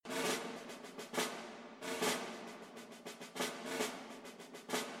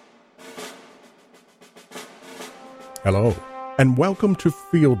Hello, and welcome to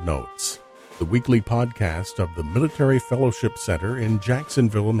Field Notes, the weekly podcast of the Military Fellowship Center in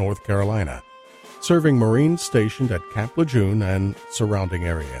Jacksonville, North Carolina, serving Marines stationed at Camp Lejeune and surrounding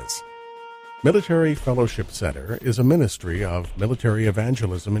areas. Military Fellowship Center is a ministry of Military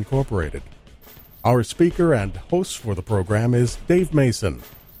Evangelism Incorporated. Our speaker and host for the program is Dave Mason,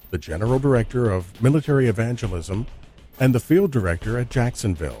 the General Director of Military Evangelism and the Field Director at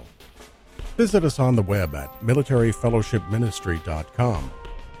Jacksonville. Visit us on the web at militaryfellowshipministry.com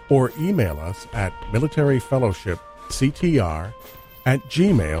or email us at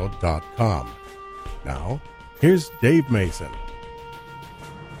militaryfellowshipctr@gmail.com. Now, here's Dave Mason.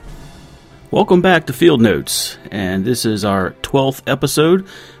 Welcome back to Field Notes, and this is our 12th episode,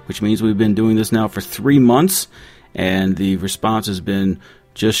 which means we've been doing this now for 3 months, and the response has been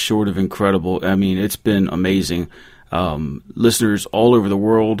just short of incredible. I mean, it's been amazing. Listeners all over the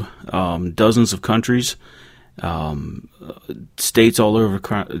world, dozens of countries, states all over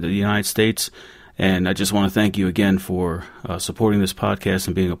the United States. And I just want to thank you again for supporting this podcast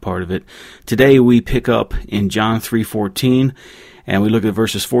and being a part of it. Today we pick up in John 3:14, and we look at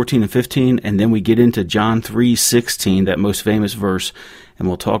verses 14 and 15, and then we get into John 3:16, that most famous verse, and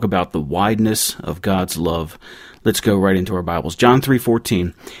we'll talk about the wideness of God's love. Let's go right into our Bibles. John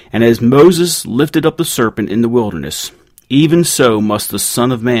 3:14, and as Moses lifted up the serpent in the wilderness, even so must the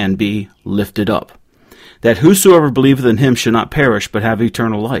Son of Man be lifted up, that whosoever believeth in him should not perish, but have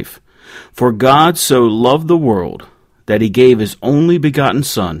eternal life. For God so loved the world, that he gave his only begotten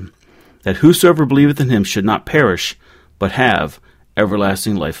Son, that whosoever believeth in him should not perish, but have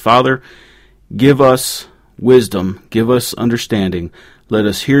everlasting life. Father, give us wisdom, give us understanding. Let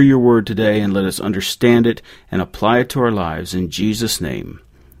us hear your word today, and let us understand it and apply it to our lives. In Jesus' name,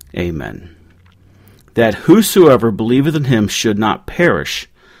 amen. That whosoever believeth in him should not perish,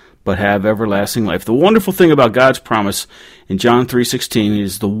 but have everlasting life. The wonderful thing about God's promise in John 3:16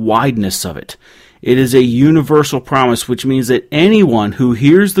 is the wideness of it. It is a universal promise, which means that anyone who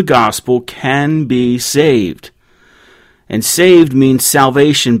hears the gospel can be saved. And saved means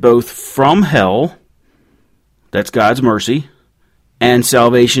salvation both from hell, that's God's mercy, and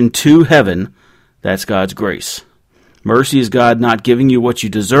salvation to heaven, that's God's grace. Mercy is God not giving you what you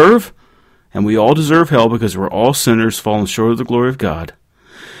deserve, and we all deserve hell because we're all sinners fallen short of the glory of God.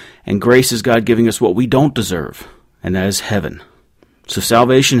 And grace is God giving us what we don't deserve, and that is heaven. So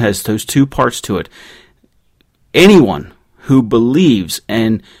salvation has those two parts to it. Anyone who believes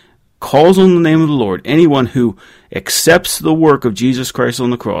and calls on the name of the Lord, anyone who accepts the work of Jesus Christ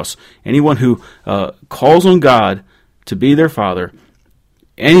on the cross, anyone who calls on God to be their Father,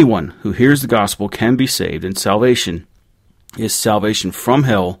 anyone who hears the gospel can be saved, and salvation is salvation from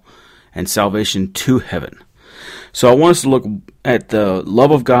hell and salvation to heaven. So I want us to look at the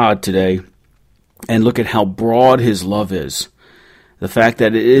love of God today and look at how broad his love is. The fact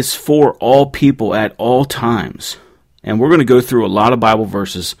that it is for all people at all times. And we're going to go through a lot of Bible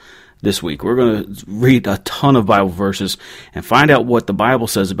verses this week. We're going to read a ton of Bible verses and find out what the Bible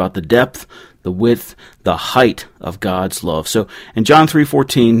says about the depth, the width, the height of God's love. So in John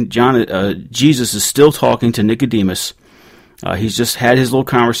 3:14, Jesus is still talking to Nicodemus. He's just had his little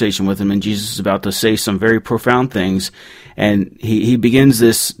conversation with him, and Jesus is about to say some very profound things. And he begins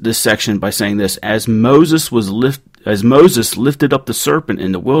this section by saying this: As Moses lifted up the serpent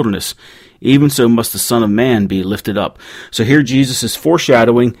in the wilderness, even so must the Son of Man be lifted up. So here Jesus is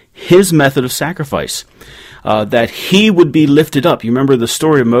foreshadowing his method of sacrifice, that he would be lifted up. You remember the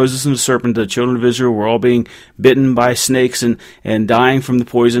story of Moses and the serpent. The children of Israel were all being bitten by snakes and dying from the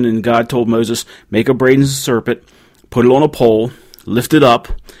poison, and God told Moses, make a brazen serpent, put it on a pole, lift it up,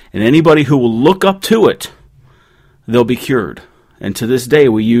 and anybody who will look up to it, they'll be cured. And to this day,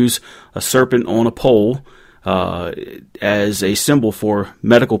 we use a serpent on a pole as a symbol for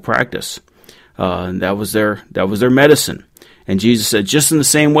medical practice. And that was their medicine. And Jesus said, just in the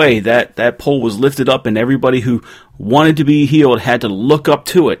same way, that pole was lifted up, and everybody who wanted to be healed had to look up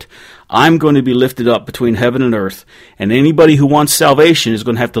to it. I'm going to be lifted up between heaven and earth, and anybody who wants salvation is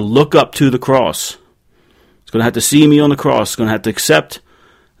going to have to look up to the cross. It's going to have to see me on the cross. It's going to have to accept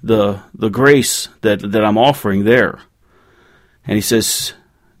the grace that I'm offering there. And he says,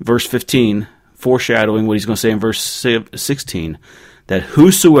 verse 15, foreshadowing what he's going to say in verse 16, that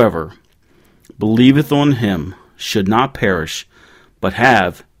whosoever believeth on him should not perish, but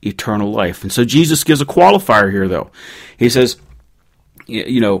have eternal life. And so Jesus gives a qualifier here, though. He says,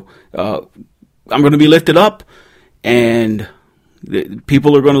 I'm going to be lifted up, and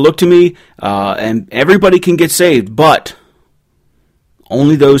people are going to look to me, and everybody can get saved, but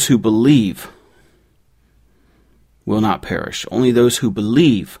only those who believe will not perish. Only those who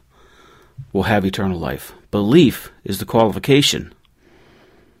believe will have eternal life. Belief is the qualification.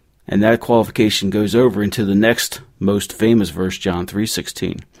 And that qualification goes over into the next most famous verse, John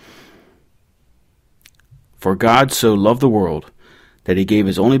 3:16. For God so loved the world that he gave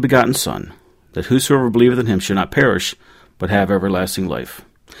his only begotten Son, that whosoever believeth in him should not perish, but have everlasting life.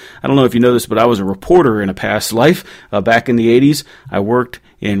 I don't know if you know this, but I was a reporter in a past life. Back in the 80s, I worked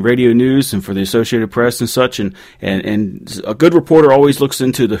in radio news and for the Associated Press and such, and a good reporter always looks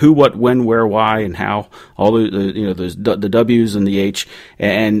into the who, what, when, where, why, and how, all the W's and the H.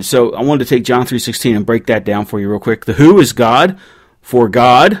 And so I wanted to take John 3:16 and break that down for you real quick. The who is God, for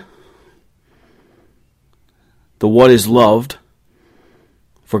God. The what is loved,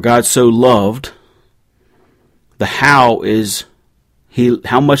 for God so loved. The how is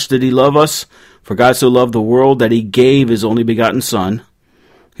how much did he love us? For God so loved the world that he gave his only begotten Son.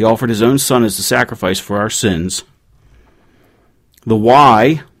 He offered his own Son as the sacrifice for our sins. The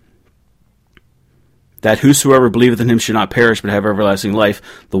why, that whosoever believeth in him should not perish but have everlasting life.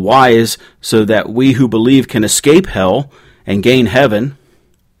 The why is so that we who believe can escape hell and gain heaven.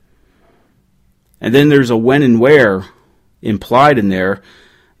 And then there's a when and where implied in there.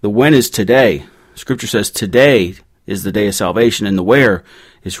 The when is today. Scripture says today is the day of salvation, and the where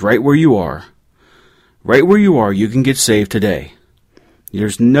is right where you are. Right where you are, you can get saved today.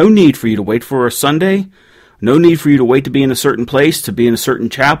 There's no need for you to wait for a Sunday, no need for you to wait to be in a certain place, to be in a certain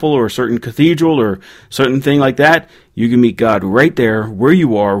chapel or a certain cathedral or certain thing like that. You can meet God right there where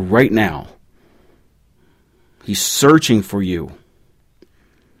you are right now. He's searching for you.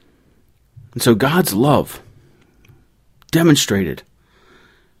 And so God's love demonstrated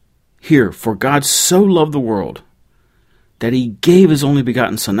here, for God so loved the world that he gave his only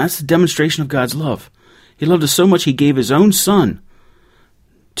begotten Son. That's the demonstration of God's love. He loved us so much he gave his own Son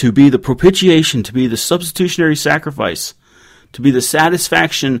to be the propitiation, to be the substitutionary sacrifice, to be the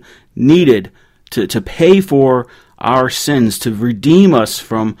satisfaction needed to pay for our sins, to redeem us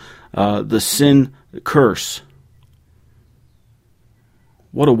from the sin curse.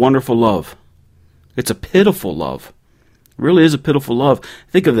 What a wonderful love. It's a pitiful love. It really is a pitiful love.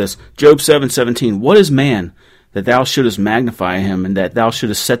 Think of this, Job 7:17. What is man that thou shouldest magnify him, and that thou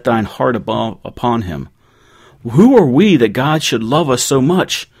shouldest set thine heart upon him? Who are we that God should love us so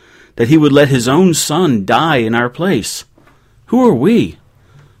much that he would let his own Son die in our place? Who are we?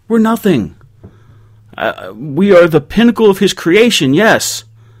 We're nothing. We are the pinnacle of his creation, yes,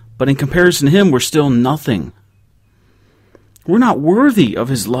 but in comparison to him, we're still nothing. We're not worthy of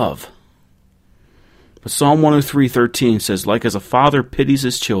his love. But Psalm 103:13 says, like as a father pities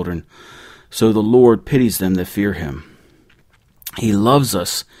his children, so the Lord pities them that fear him. He loves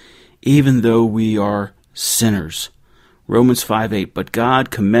us even though we are sinners. Romans 5:8, but God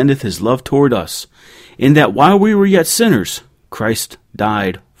commendeth his love toward us, in that while we were yet sinners, Christ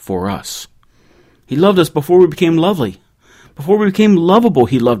died for us. He loved us before we became lovely. Before we became lovable,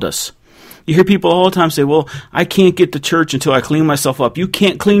 he loved us. You hear people all the time say, well, I can't get to church until I clean myself up. You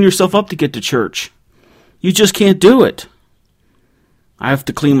can't clean yourself up to get to church. You just can't do it. I have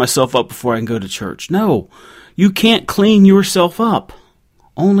to clean myself up before I can go to church. No, you can't clean yourself up.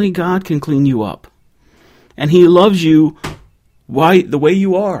 Only God can clean you up. And he loves you the way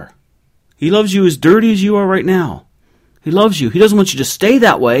you are. He loves you as dirty as you are right now. He loves you. He doesn't want you to stay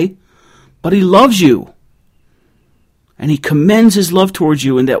that way, but he loves you. And he commends his love towards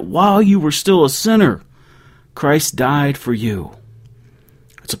you in that while you were still a sinner, Christ died for you.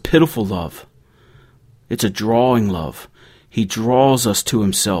 It's a pitiful love. It's a drawing love. He draws us to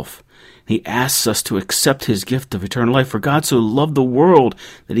himself. He asks us to accept his gift of eternal life. For God so loved the world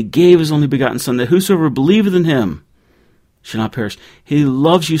that he gave his only begotten Son, that whosoever believeth in him shall not perish. He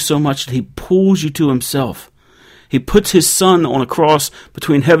loves you so much that he pulls you to himself. He puts his Son on a cross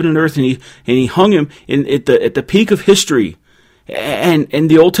between heaven and earth, and he hung him at the peak of history. And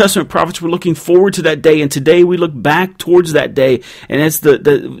the Old Testament prophets were looking forward to that day, and today we look back towards that day. And as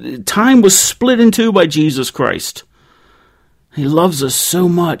the time was split in two by Jesus Christ, he loves us so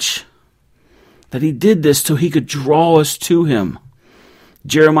much that he did this so he could draw us to him.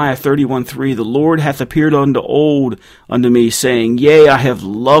 Jeremiah 31:3, the Lord hath appeared unto me, saying, Yea, I have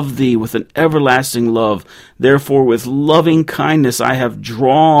loved thee with an everlasting love. Therefore with loving kindness I have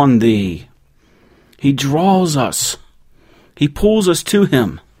drawn thee. He draws us. He pulls us to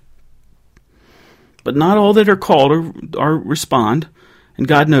him. But not all that are called or respond, and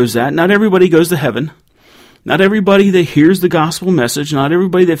God knows that. Not everybody goes to heaven. Not everybody that hears the gospel message, not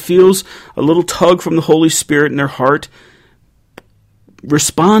everybody that feels a little tug from the Holy Spirit in their heart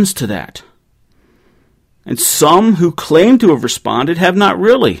responds to that. And some who claim to have responded have not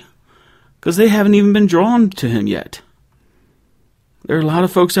really, because they haven't even been drawn to him yet. There are a lot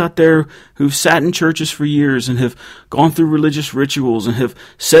of folks out there who've sat in churches for years and have gone through religious rituals and have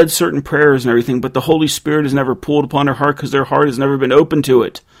said certain prayers and everything, but the Holy Spirit has never pulled upon their heart because their heart has never been open to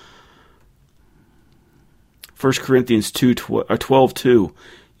it. 1 Corinthians 12:2,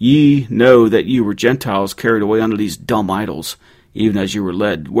 ye know that ye were Gentiles carried away unto these dumb idols, even as you were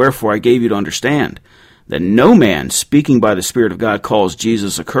led. Wherefore I gave you to understand that no man speaking by the Spirit of God calls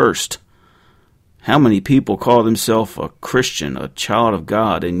Jesus accursed. How many people call themselves a Christian, a child of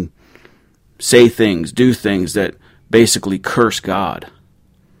God, and say things, do things that basically curse God?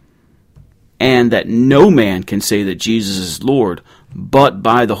 And that no man can say that Jesus is Lord but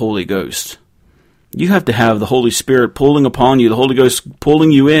by the Holy Ghost. You have to have the Holy Spirit pulling upon you, the Holy Ghost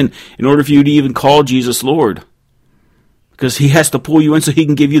pulling you in order for you to even call Jesus Lord. Because he has to pull you in so he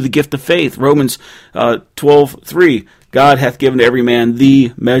can give you the gift of faith. Romans 12:3, God hath given to every man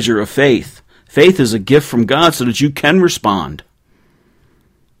the measure of faith. Faith is a gift from God so that you can respond.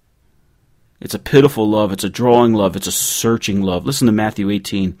 It's a pitiful love. It's a drawing love. It's a searching love. Listen to Matthew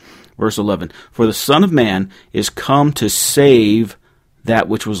 18, verse 11. For the Son of Man is come to save that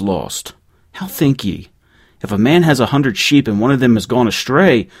which was lost. How think ye? If a man has 100 sheep and one of them has gone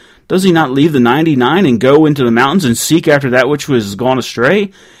astray, does he not leave the 99 and go into the mountains and seek after that which was gone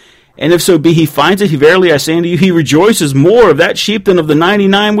astray? And if so be he finds it, verily I say unto you, he rejoices more of that sheep than of the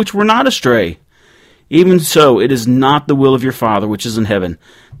 99 which were not astray. Even so, it is not the will of your Father which is in heaven,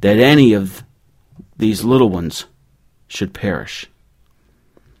 that any of these little ones should perish.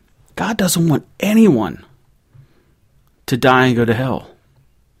 God doesn't want anyone to die and go to hell.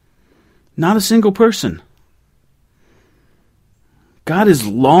 Not a single person. God is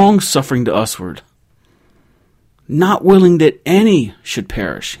long-suffering to usward, not willing that any should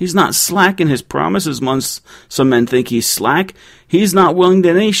perish. He's not slack in his promises. Some men think he's slack. He's not willing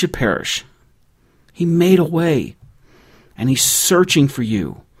that any should perish. He made a way, and he's searching for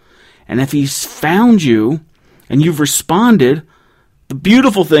you. And if he's found you, and you've responded, the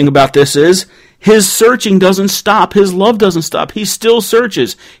beautiful thing about this is, his searching doesn't stop. His love doesn't stop. He still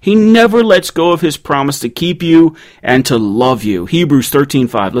searches. He never lets go of his promise to keep you and to love you. Hebrews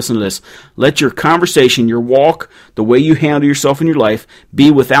 13:5. Listen to this. Let your conversation, your walk, the way you handle yourself in your life,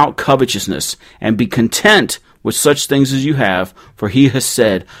 be without covetousness, and be content with such things as you have, for he has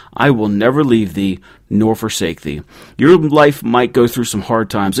said, I will never leave thee nor forsake thee. Your life might go through some hard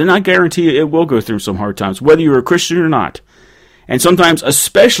times, and I guarantee you it will go through some hard times, whether you're a Christian or not. And sometimes,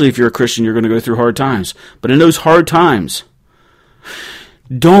 especially if you're a Christian, you're going to go through hard times. But in those hard times,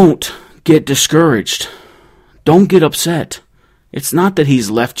 don't get discouraged. Don't get upset. It's not that he's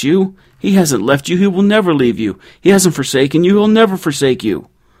left you. He hasn't left you. He will never leave you. He hasn't forsaken you. He'll never forsake you.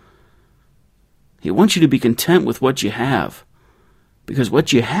 He wants you to be content with what you have. Because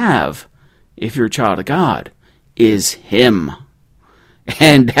what you have, if you're a child of God, is him.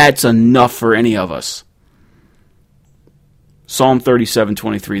 And that's enough for any of us. Psalm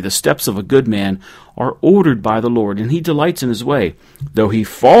 37:23, the steps of a good man are ordered by the Lord, and he delights in his way. Though he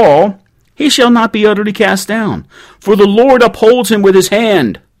fall, he shall not be utterly cast down, for the Lord upholds him with his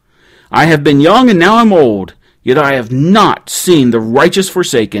hand. I have been young, and now I'm old, yet I have not seen the righteous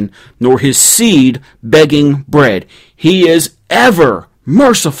forsaken, nor his seed begging bread. He is ever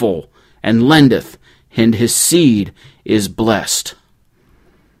merciful, and lendeth, and his seed is blessed.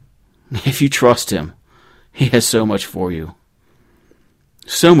 If you trust him, he has so much for you.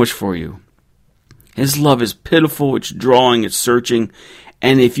 So much for you. His love is pitiful, it's drawing, it's searching,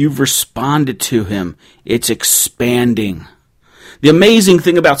 and if you've responded to him, it's expanding. The amazing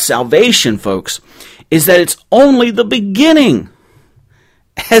thing about salvation, folks, is that it's only the beginning.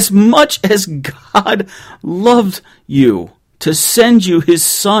 As much as God loved you to send you his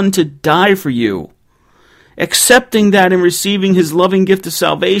Son to die for you, accepting that and receiving his loving gift of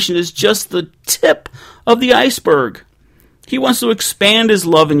salvation is just the tip of the iceberg. He wants to expand his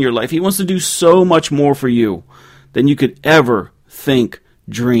love in your life. He wants to do so much more for you than you could ever think,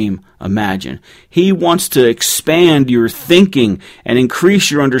 dream, imagine. He wants to expand your thinking and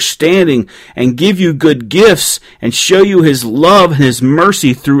increase your understanding and give you good gifts and show you his love and his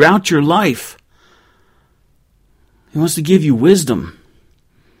mercy throughout your life. He wants to give you wisdom.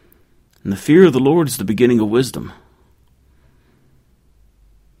 And the fear of the Lord is the beginning of wisdom.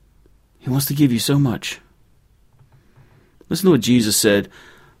 He wants to give you so much. Listen to what Jesus said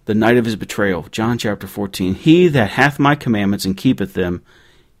the night of his betrayal, John chapter 14. He that hath my commandments and keepeth them,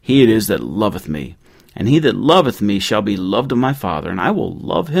 he it is that loveth me. And he that loveth me shall be loved of my Father, and I will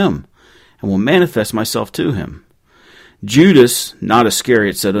love him, and will manifest myself to him. Judas, not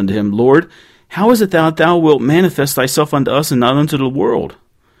Iscariot, said unto him, Lord, how is it that thou wilt manifest thyself unto us, and not unto the world?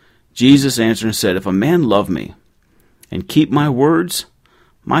 Jesus answered and said, If a man love me, and keep my words,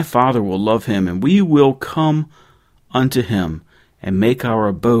 my Father will love him, and we will come unto him and make our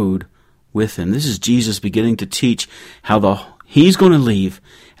abode with him. This is Jesus beginning to teach how he's going to leave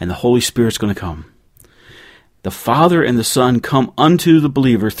and the Holy Spirit's going to come. The Father and the Son come unto the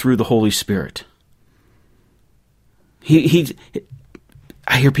believer through the Holy Spirit.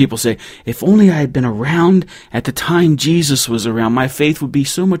 I hear people say, if only I had been around at the time Jesus was around, my faith would be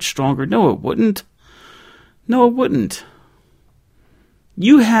so much stronger. No, it wouldn't. No, it wouldn't.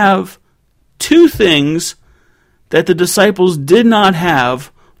 You have two things that the disciples did not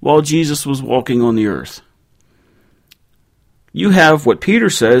have while Jesus was walking on the earth. You have what Peter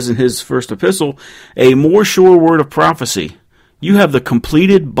says in his first epistle, a more sure word of prophecy. You have the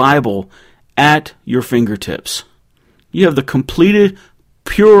completed Bible at your fingertips. You have the completed,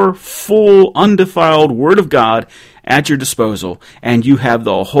 pure, full, undefiled Word of God at your disposal. And you have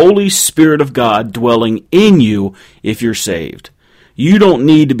the Holy Spirit of God dwelling in you if you're saved. You don't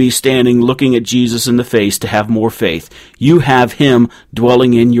need to be standing looking at Jesus in the face to have more faith. You have him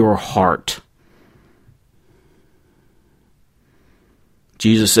dwelling in your heart.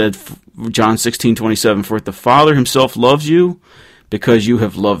 Jesus said, John 16:27, for if the Father himself loves you, because you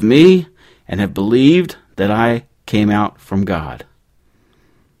have loved me and have believed that I came out from God.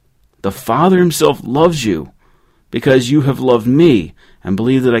 The Father himself loves you because you have loved me and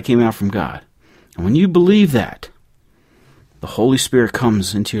believed that I came out from God. And when you believe that, the Holy Spirit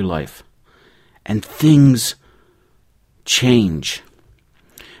comes into your life and things change.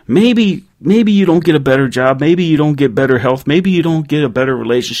 Maybe you don't get a better job. Maybe you don't get better health. Maybe you don't get a better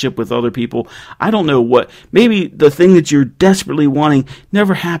relationship with other people. I don't know what. Maybe the thing that you're desperately wanting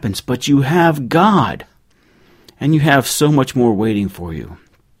never happens, but you have God. And you have so much more waiting for you.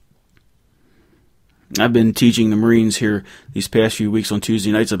 I've been teaching the Marines here these past few weeks on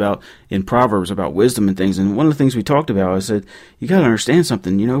Tuesday nights in Proverbs about wisdom and things. And one of the things we talked about, I said, you got to understand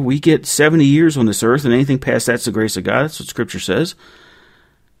something. You know, we get 70 years on this earth, and anything past that's the grace of God. That's what Scripture says.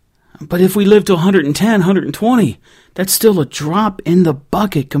 But if we live to 110, 120, that's still a drop in the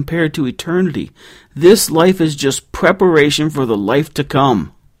bucket compared to eternity. This life is just preparation for the life to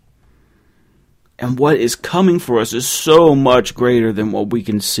come. And what is coming for us is so much greater than what we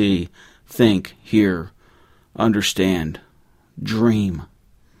can see, think, hear, understand, dream.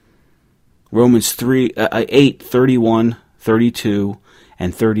 Romans 8, 31, 32,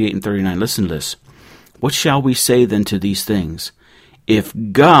 and 38 and 39. Listen to this. What shall we say then to these things? If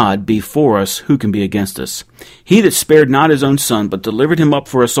God be for us, who can be against us? He that spared not his own Son, but delivered him up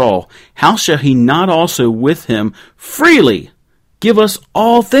for us all, how shall he not also with him freely give us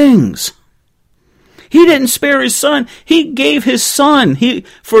all things? He didn't spare his Son. He gave his Son.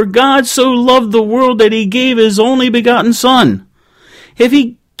 For God so loved the world that he gave his only begotten Son. If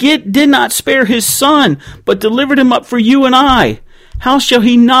he did not spare his Son, but delivered him up for you and I, how shall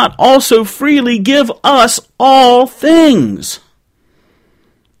he not also freely give us all things?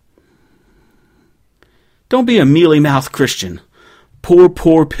 Don't be a mealy-mouthed Christian. Poor,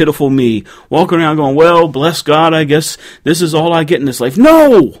 pitiful me. Walking around going, well, bless God, I guess this is all I get in this life.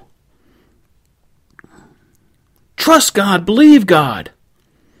 No! Trust God. Believe God.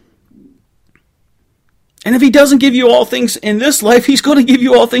 And if he doesn't give you all things in this life, he's going to give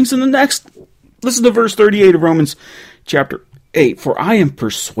you all things in the next. Listen to verse 38 of Romans chapter 8. For I am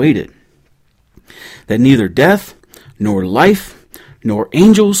persuaded that neither death, nor life, nor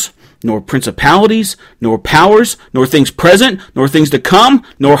angels, nor principalities, nor powers, nor things present, nor things to come,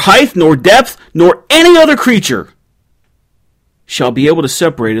 nor height, nor depth, nor any other creature shall be able to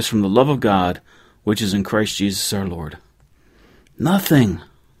separate us from the love of God, which is in Christ Jesus our Lord. Nothing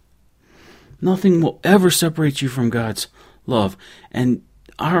will ever separate you from God's love. And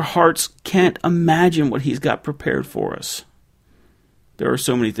our hearts can't imagine what he's got prepared for us. There are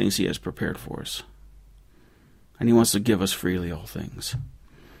so many things he has prepared for us. And he wants to give us freely all things.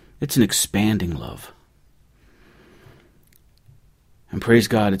 It's an expanding love. And praise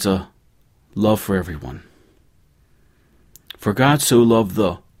God, it's a love for everyone. For God so loved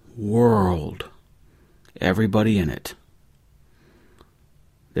the world, everybody in it,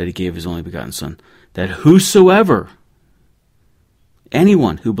 that he gave his only begotten Son, that whosoever,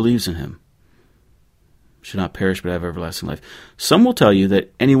 anyone who believes in him, should not perish but have everlasting life. Some will tell you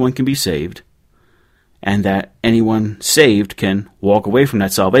that anyone can be saved, and that anyone saved can walk away from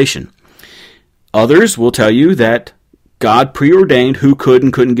that salvation. Others will tell you that God preordained who could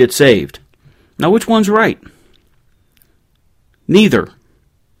and couldn't get saved. Now, which one's right? Neither.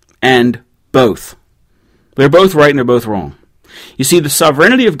 And both. They're both right and they're both wrong. You see, the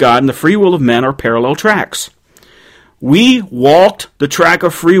sovereignty of God and the free will of men are parallel tracks. We walked the track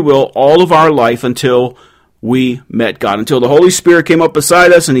of free will all of our life until we met God, until the Holy Spirit came up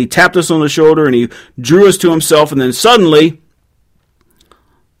beside us and he tapped us on the shoulder and he drew us to himself, and then suddenly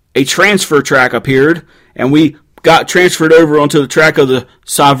a transfer track appeared and we got transferred over onto the track of the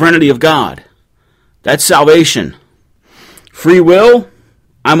sovereignty of God. That's salvation. Free will,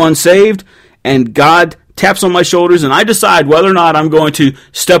 I'm unsaved, and God taps on my shoulders and I decide whether or not I'm going to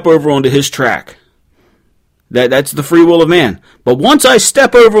step over onto his track. That's the free will of man. But once I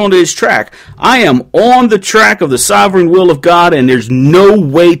step over onto his track, I am on the track of the sovereign will of God, and there's no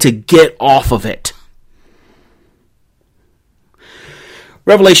way to get off of it.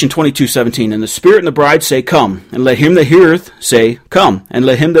 Revelation 22:17, and the Spirit and the bride say, Come, and let him that heareth say, Come, and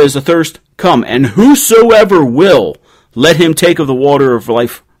let him that is athirst come, and whosoever will, let him take of the water of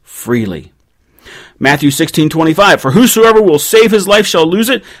life freely. Matthew 16:25, for whosoever will save his life shall lose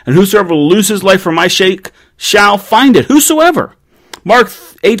it, and whosoever will lose his life for my sake shall find it. Whosoever. Mark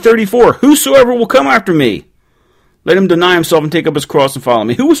 8:34, whosoever will come after me, let him deny himself and take up his cross and follow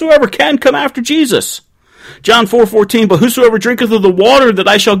me. Whosoever can come after Jesus. John 4:14, but whosoever drinketh of the water that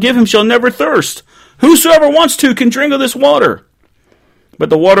I shall give him shall never thirst. Whosoever wants to can drink of this water. But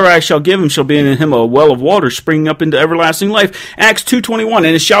the water I shall give him shall be in him a well of water springing up into everlasting life. Acts 2:21,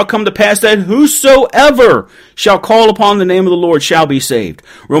 and it shall come to pass that whosoever shall call upon the name of the Lord shall be saved.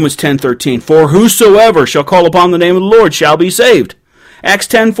 Romans 10:13, for whosoever shall call upon the name of the Lord shall be saved. Acts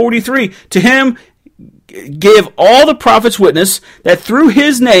 10:43, to him give all the prophets witness that through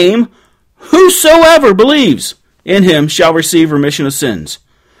his name whosoever believes in him shall receive remission of sins.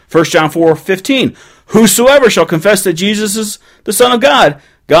 1 John 4:15, whosoever shall confess that Jesus is the Son of God,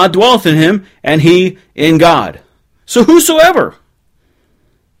 God dwelleth in him, and he in God. So whosoever.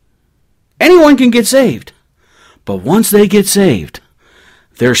 Anyone can get saved. But once they get saved,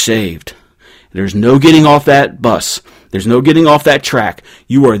 they're saved. There's no getting off that bus. There's no getting off that track.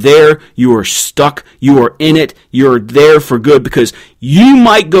 You are there. You are stuck. You are in it. You're there for good, because you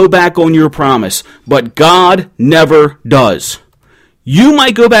might go back on your promise, but God never does. You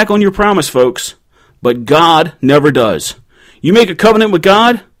might go back on your promise, folks, but God never does. You make a covenant with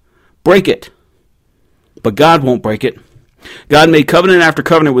God, break it. But God won't break it. God made covenant after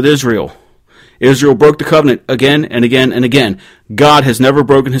covenant with Israel. Israel broke the covenant again and again and again. God has never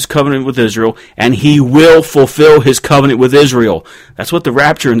broken his covenant with Israel, and he will fulfill his covenant with Israel. That's what the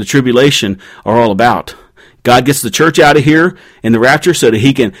rapture and the tribulation are all about. God gets the church out of here in the rapture so that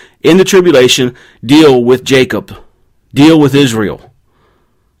he can, in the tribulation, deal with Jacob, deal with Israel.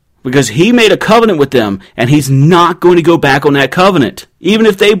 Because he made a covenant with them, and he's not going to go back on that covenant. Even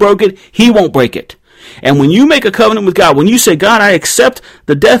if they broke it, he won't break it. And when you make a covenant with God, when you say, God, I accept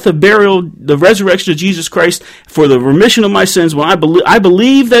the death, the burial, the resurrection of Jesus Christ for the remission of my sins, when I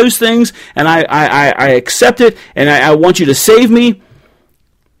believe those things, and I accept it, and I want you to save me,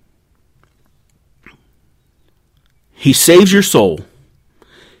 he saves your soul.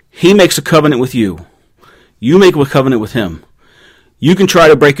 He makes a covenant with you. You make a covenant with him. You can try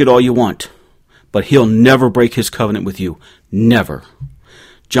to break it all you want, but he'll never break his covenant with you. Never.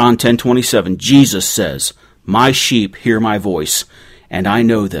 John 10:27, Jesus says, my sheep hear my voice, and I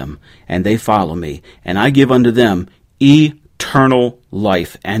know them, and they follow me, and I give unto them eternal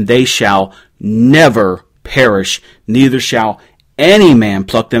life, and they shall never perish, neither shall any man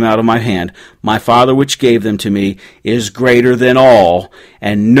pluck them out of my hand. My Father which gave them to me is greater than all,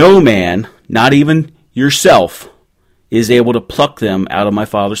 and no man, not even yourself, is able to pluck them out of my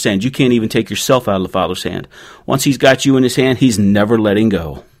Father's hand. You can't even take yourself out of the Father's hand. Once he's got you in his hand, he's never letting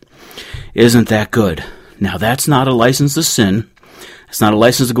go. Isn't that good? Now, that's not a license to sin. It's not a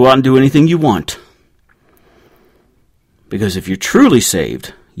license to go out and do anything you want. Because if you're truly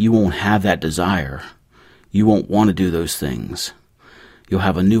saved, you won't have that desire. You won't want to do those things. You'll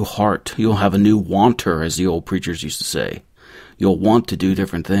have a new heart. You'll have a new wanter, as the old preachers used to say. You'll want to do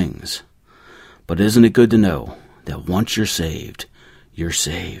different things. But isn't it good to know that once you're saved, you're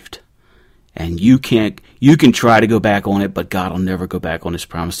saved. And you can try to go back on it, but God will never go back on his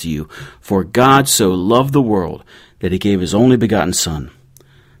promise to you. For God so loved the world that he gave his only begotten Son,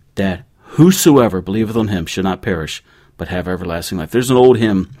 that whosoever believeth on him should not perish, but have everlasting life. There's an old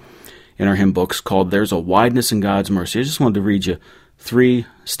hymn in our hymn books called There's a Wideness in God's Mercy. I just wanted to read you 3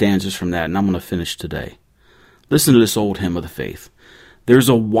 stanzas from that, and I'm going to finish today. Listen to this old hymn of the faith. There's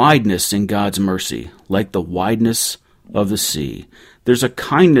a wideness in God's mercy, like the wideness of the sea. There's a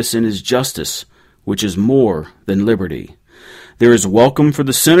kindness in his justice, which is more than liberty. There is welcome for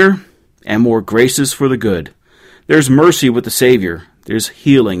the sinner, and more graces for the good. There's mercy with the Savior. There's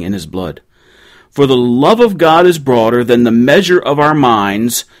healing in his blood. For the love of God is broader than the measure of our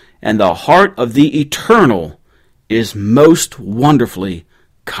minds, and the heart of the eternal is most wonderfully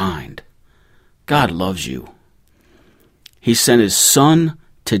kind. God loves you. He sent his Son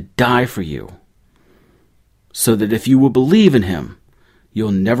to die for you, so that if you will believe in him,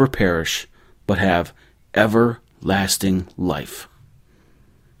 you'll never perish, but have everlasting life.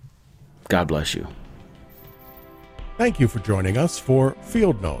 God bless you. Thank you for joining us for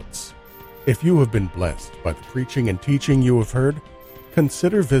Field Notes. If you have been blessed by the preaching and teaching you have heard,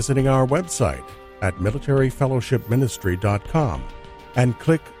 consider visiting our website at militaryfellowshipministry.com and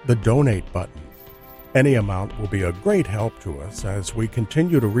click the Donate button. Any amount will be a great help to us as we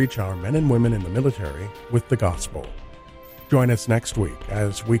continue to reach our men and women in the military with the gospel. Join us next week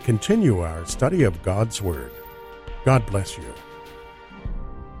as we continue our study of God's Word. God bless you.